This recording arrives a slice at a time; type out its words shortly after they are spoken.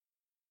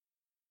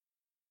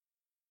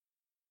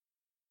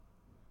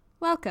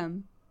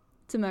Welcome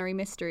to Murray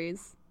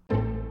Mysteries.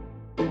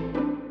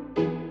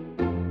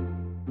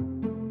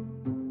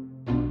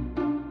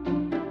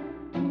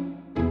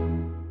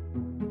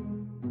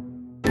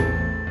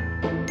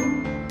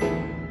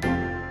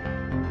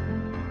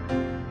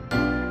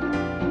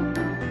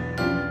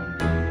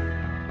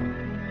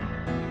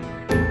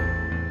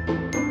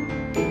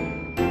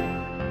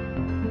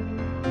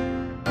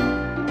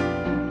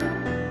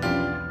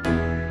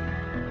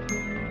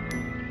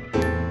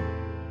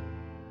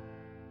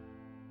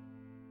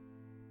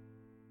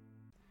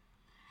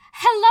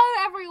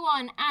 Hello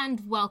everyone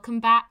and welcome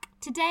back.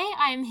 Today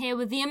I am here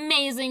with the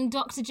amazing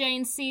Dr.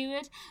 Jane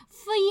Seward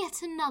for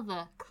yet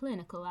another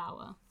clinical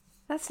hour.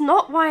 That's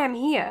not why I'm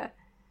here.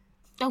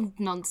 Oh,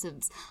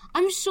 nonsense.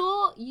 I'm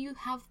sure you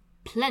have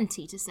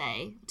plenty to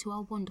say to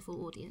our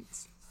wonderful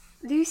audience.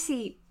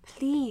 Lucy,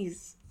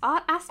 please.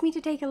 Art asked me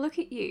to take a look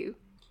at you.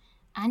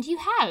 And you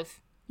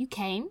have. You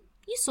came,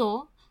 you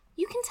saw,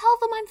 you can tell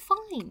them I'm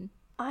fine.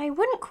 I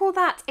wouldn't call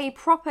that a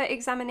proper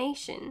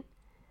examination.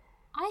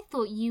 I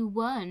thought you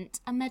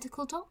weren't a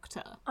medical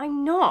doctor.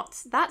 I'm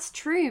not. That's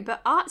true,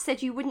 but Art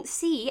said you wouldn't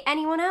see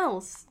anyone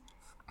else.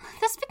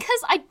 That's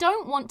because I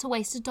don't want to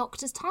waste a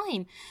doctor's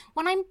time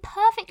when I'm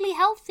perfectly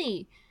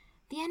healthy.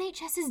 The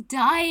NHS is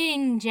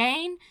dying,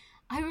 Jane.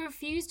 I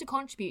refuse to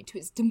contribute to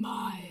its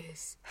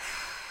demise.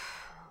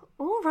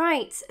 All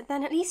right,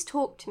 then at least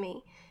talk to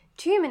me.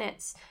 2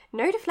 minutes.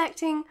 No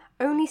deflecting,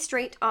 only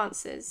straight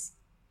answers.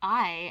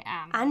 I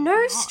am... And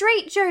no not.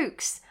 straight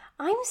jokes.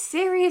 I'm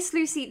serious,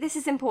 Lucy. This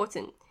is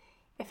important.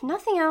 If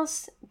nothing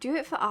else, do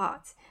it for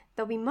Art.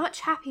 They'll be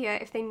much happier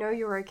if they know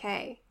you're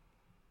okay.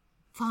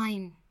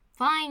 Fine.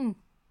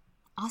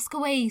 Ask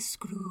away,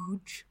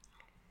 Scrooge.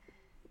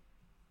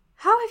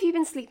 How have you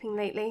been sleeping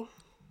lately?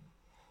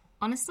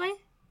 Honestly?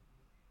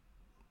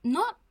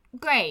 Not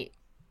great.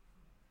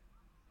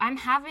 I'm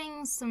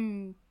having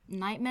some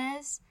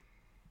nightmares.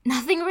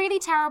 Nothing really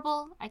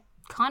terrible. I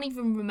can't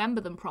even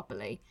remember them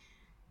properly.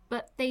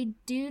 But they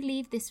do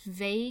leave this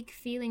vague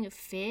feeling of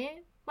fear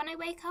when I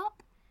wake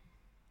up.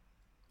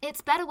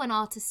 It's better when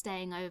Art is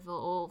staying over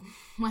or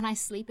when I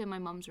sleep in my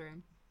mum's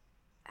room.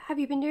 Have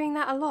you been doing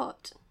that a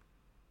lot?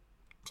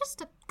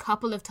 Just a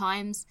couple of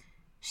times.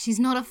 She's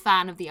not a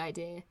fan of the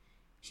idea.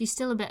 She's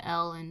still a bit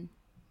ill and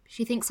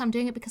she thinks I'm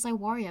doing it because I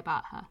worry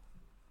about her.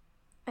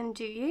 And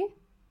do you?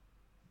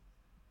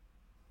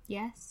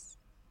 Yes?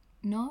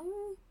 No?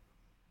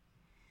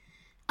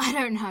 I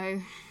don't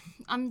know.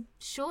 I'm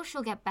sure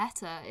she'll get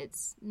better.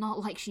 It's not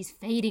like she's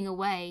fading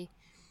away.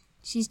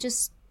 She's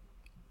just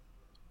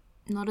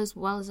not as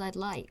well as I'd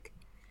like.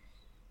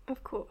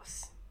 Of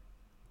course.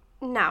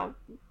 Now,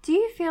 do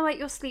you feel like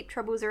your sleep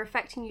troubles are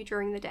affecting you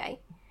during the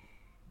day?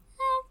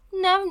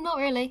 No, not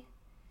really.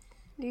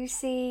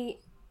 Lucy,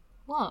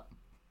 What?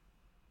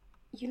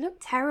 you look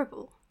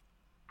terrible.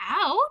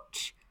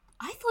 Ouch!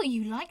 I thought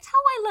you liked how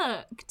I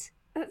looked.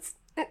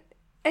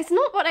 It's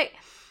not what I...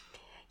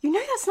 You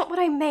know that's not what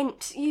I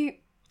meant.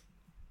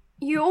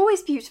 You're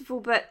always beautiful,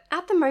 but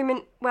at the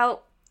moment,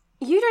 well,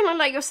 you don't look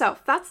like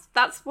yourself.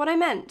 That's what I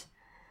meant.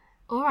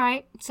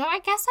 Alright, so I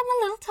guess I'm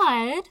a little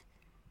tired.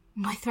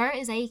 My throat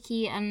is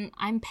achy and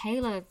I'm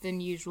paler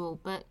than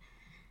usual, but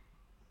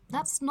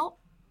that's not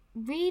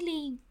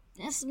really...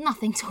 It's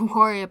nothing to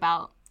worry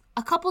about.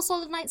 A couple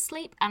solid nights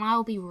sleep and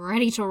I'll be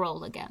ready to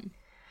roll again.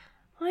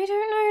 I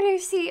don't know,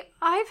 Lucy.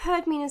 I've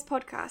heard Mina's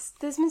podcast.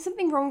 There's been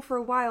something wrong for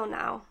a while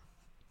now.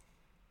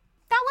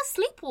 That was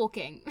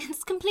sleepwalking.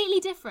 It's completely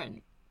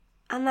different.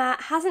 And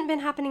that hasn't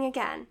been happening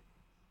again.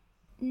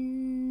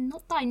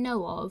 Not that I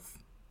know of.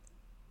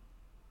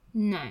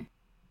 No.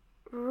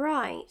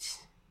 Right.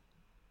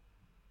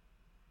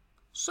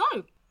 So,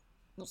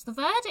 what's the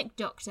verdict,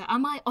 Doctor?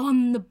 Am I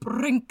on the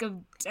brink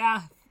of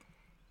death?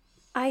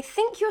 I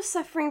think you're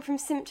suffering from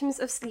symptoms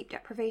of sleep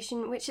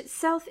deprivation, which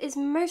itself is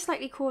most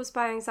likely caused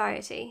by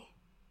anxiety.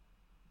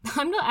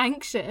 I'm not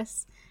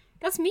anxious.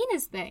 That's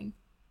Mina's thing.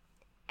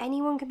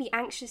 Anyone can be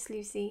anxious,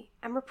 Lucy,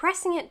 and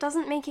repressing it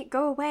doesn't make it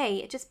go away.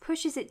 It just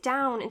pushes it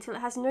down until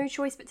it has no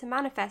choice but to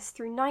manifest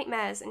through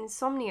nightmares and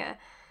insomnia.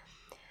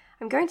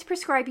 I'm going to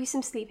prescribe you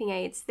some sleeping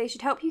aids. They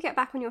should help you get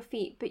back on your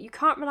feet, but you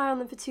can't rely on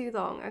them for too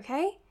long,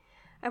 okay?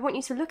 I want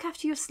you to look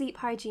after your sleep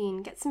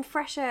hygiene, get some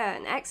fresh air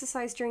and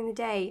exercise during the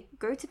day,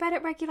 go to bed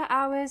at regular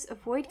hours,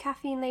 avoid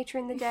caffeine later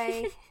in the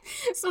day.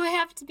 So I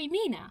have to be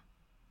Mina?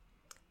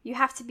 You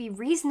have to be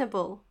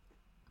reasonable.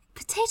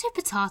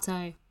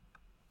 Potato.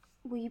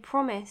 Will you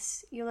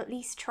promise you'll at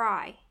least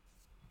try?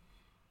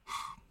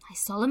 I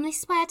solemnly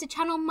swear to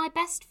channel my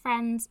best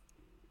friend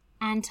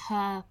and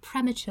her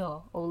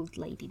premature old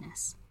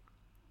ladiness.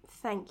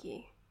 Thank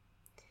you.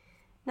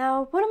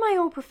 Now, one of my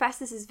old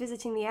professors is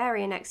visiting the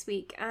area next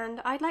week,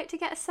 and I'd like to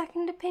get a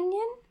second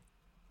opinion.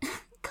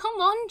 Come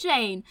on,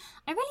 Jane.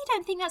 I really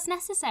don't think that's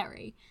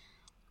necessary.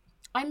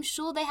 I'm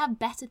sure they have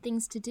better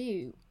things to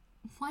do.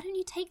 Why don't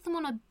you take them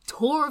on a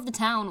tour of the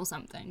town or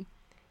something?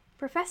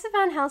 Professor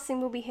Van Helsing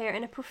will be here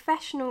in a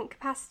professional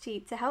capacity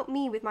to help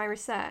me with my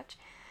research.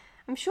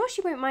 I'm sure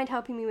she won't mind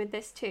helping me with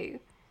this too.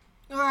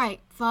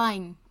 Alright,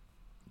 fine.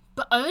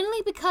 But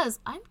only because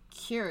I'm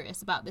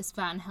curious about this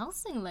Van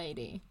Helsing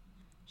lady.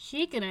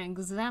 She gonna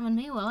examine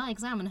me while I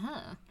examine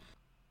her.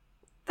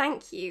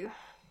 Thank you.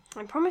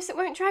 I promise it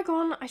won't drag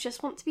on, I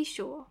just want to be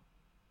sure.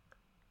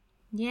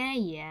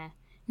 Yeah.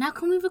 Now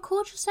can we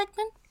record your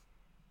segment?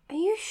 Are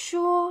you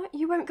sure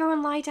you won't go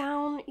and lie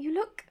down? You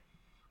look...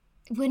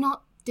 We're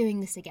not doing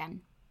this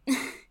again.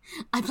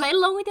 I played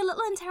along with your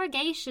little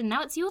interrogation,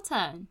 now it's your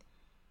turn.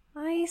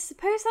 I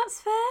suppose that's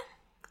fair.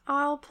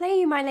 I'll play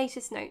you my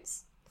latest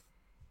notes.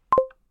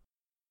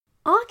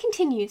 R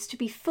continues to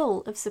be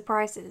full of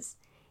surprises.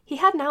 He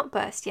had an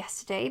outburst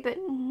yesterday, but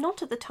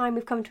not at the time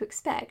we've come to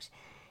expect.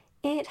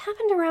 It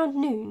happened around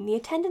noon. The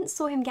attendant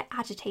saw him get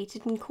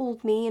agitated and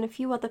called me and a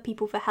few other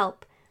people for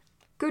help.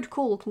 Good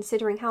call,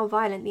 considering how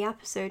violent the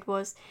episode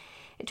was.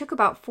 It took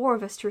about 4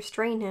 of us to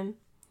restrain him.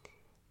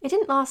 It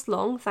didn't last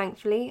long,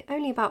 thankfully,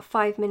 only about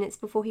 5 minutes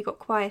before he got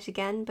quiet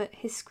again, but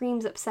his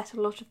screams upset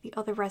a lot of the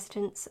other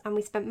residents, and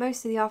we spent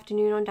most of the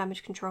afternoon on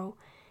damage control.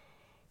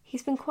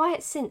 He's been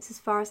quiet since, as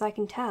far as I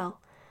can tell.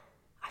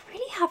 I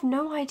really have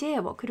no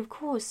idea what could have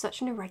caused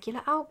such an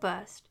irregular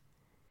outburst.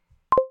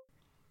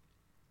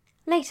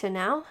 Later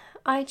now,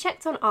 I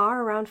checked on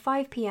R around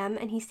 5 p.m.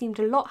 and he seemed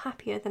a lot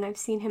happier than I've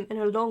seen him in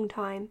a long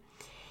time.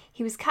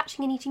 He was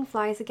catching and eating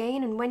flies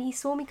again, and when he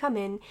saw me come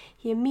in,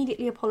 he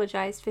immediately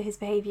apologised for his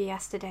behaviour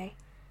yesterday.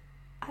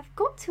 I've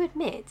got to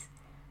admit,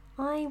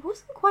 I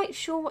wasn't quite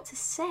sure what to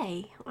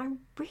say. I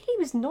really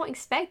was not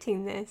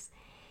expecting this.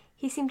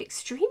 He seemed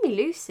extremely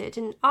lucid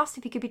and asked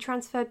if he could be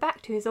transferred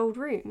back to his old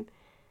room.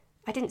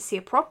 I didn't see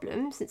a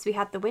problem since we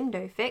had the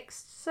window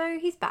fixed, so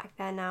he's back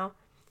there now.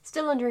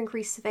 Still under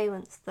increased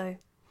surveillance, though.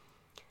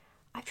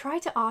 I've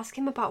tried to ask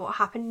him about what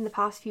happened in the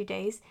past few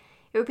days.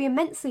 It would be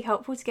immensely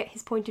helpful to get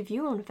his point of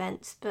view on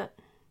events, but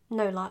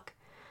no luck.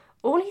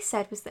 All he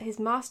said was that his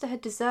master had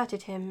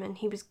deserted him and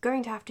he was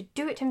going to have to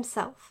do it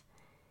himself.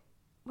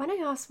 When I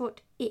asked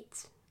what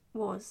it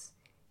was,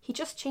 he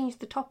just changed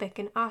the topic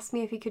and asked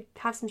me if he could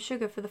have some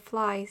sugar for the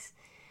flies.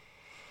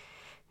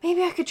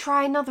 Maybe I could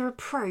try another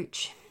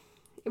approach.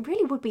 It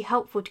really would be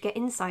helpful to get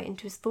insight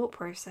into his thought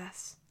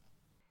process.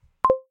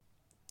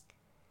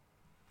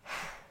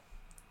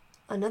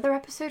 Another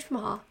episode from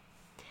R.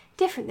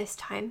 Different this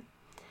time.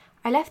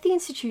 I left the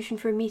institution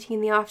for a meeting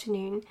in the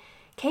afternoon,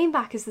 came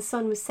back as the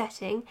sun was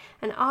setting,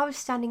 and R was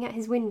standing at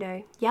his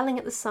window, yelling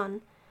at the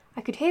sun.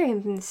 I could hear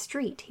him from the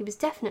street. He was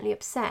definitely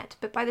upset,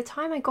 but by the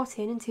time I got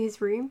into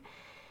his room,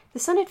 the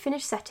sun had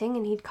finished setting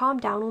and he'd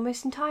calmed down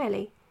almost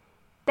entirely.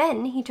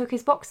 Then he took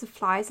his box of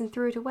flies and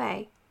threw it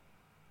away.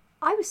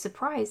 I was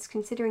surprised,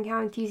 considering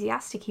how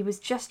enthusiastic he was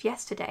just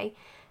yesterday.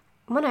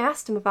 When I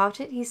asked him about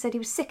it, he said he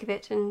was sick of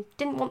it and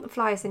didn't want the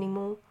flies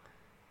anymore.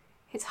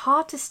 It's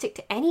hard to stick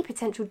to any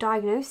potential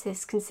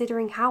diagnosis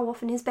considering how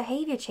often his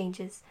behaviour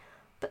changes,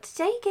 but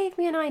today gave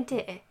me an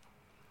idea.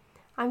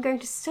 I'm going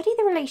to study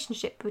the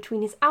relationship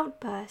between his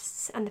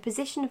outbursts and the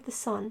position of the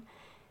sun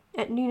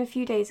at noon a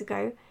few days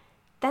ago,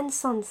 then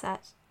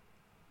sunset.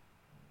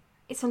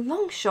 It's a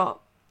long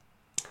shot.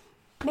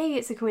 Maybe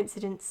it's a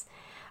coincidence.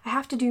 I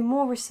have to do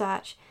more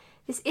research.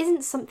 This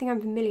isn't something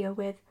I'm familiar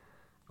with.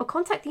 I'll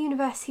contact the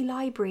university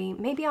library,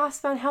 maybe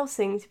ask Van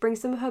Helsing to bring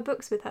some of her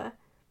books with her.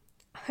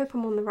 I hope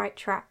I'm on the right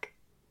track.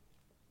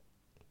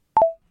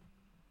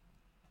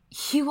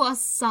 You are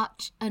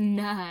such a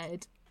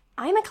nerd.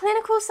 I'm a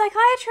clinical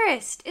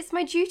psychiatrist. It's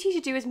my duty to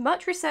do as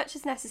much research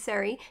as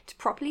necessary to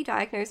properly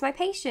diagnose my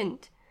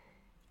patient.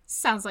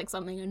 Sounds like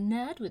something a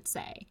nerd would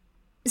say.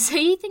 So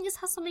you think this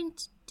has something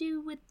to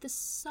do with the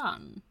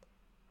sun?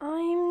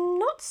 I'm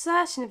not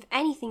certain of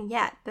anything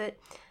yet, but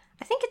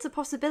I think it's a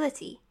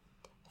possibility.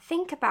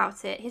 Think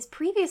about it. His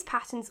previous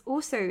patterns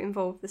also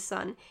involved the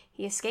sun.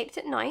 He escaped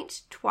at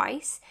night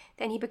twice,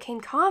 then he became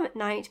calm at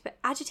night but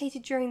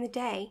agitated during the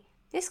day.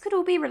 This could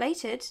all be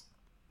related.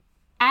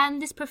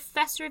 And this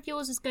professor of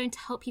yours is going to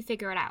help you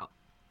figure it out?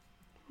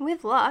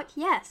 With luck,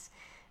 yes.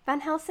 Van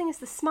Helsing is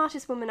the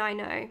smartest woman I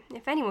know.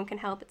 If anyone can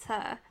help, it's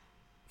her.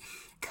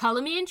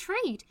 Colour me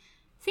intrigued.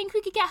 Think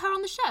we could get her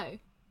on the show?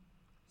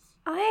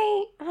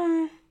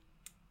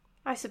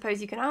 I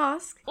suppose you can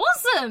ask.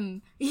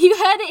 Awesome! You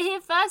heard it here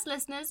first,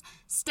 listeners.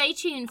 Stay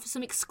tuned for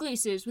some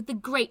exclusives with the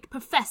great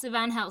Professor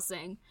Van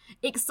Helsing.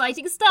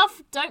 Exciting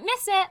stuff, don't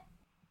miss it!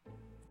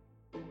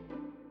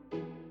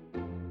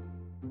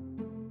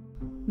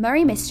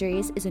 Murray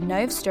Mysteries is a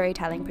Nove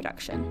storytelling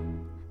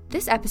production.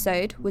 This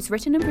episode was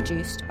written and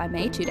produced by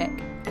May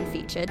Tudyk and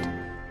featured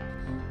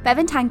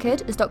Bevan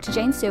Tankard as Dr.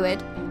 Jane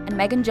Seward and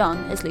Megan John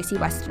as Lucy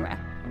Westenra.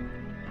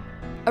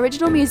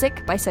 Original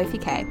music by Sophie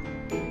Kay.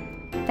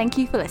 Thank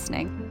you for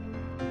listening.